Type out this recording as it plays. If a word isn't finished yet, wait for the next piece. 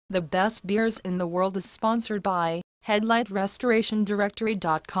The best beers in the world is sponsored by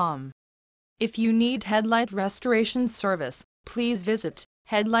headlightrestorationdirectory.com. If you need headlight restoration service, please visit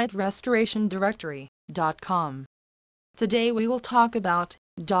headlightrestorationdirectory.com. Today we will talk about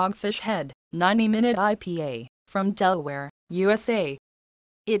Dogfish Head 90-minute IPA from Delaware, USA.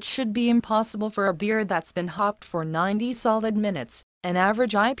 It should be impossible for a beer that's been hopped for 90 solid minutes, an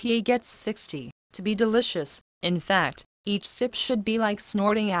average IPA gets 60, to be delicious. In fact, each sip should be like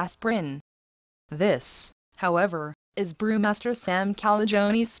snorting aspirin. This, however, is brewmaster Sam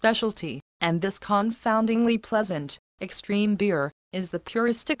Calagione's specialty, and this confoundingly pleasant, extreme beer is the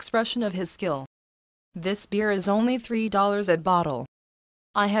purest expression of his skill. This beer is only $3 a bottle.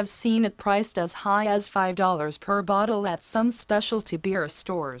 I have seen it priced as high as $5 per bottle at some specialty beer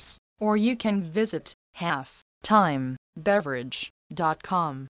stores, or you can visit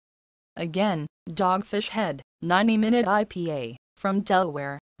halftimebeverage.com. Again, Dogfish Head 90-minute IPA from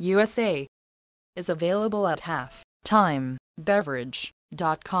Delaware, USA is available at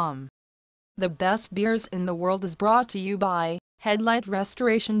halftimebeverage.com. The best beers in the world is brought to you by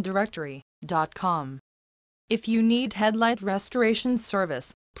headlightrestorationdirectory.com. If you need headlight restoration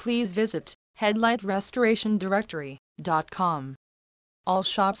service, please visit headlightrestorationdirectory.com. All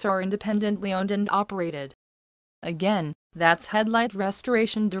shops are independently owned and operated. Again, that's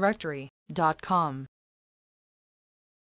headlightrestorationdirectory.com.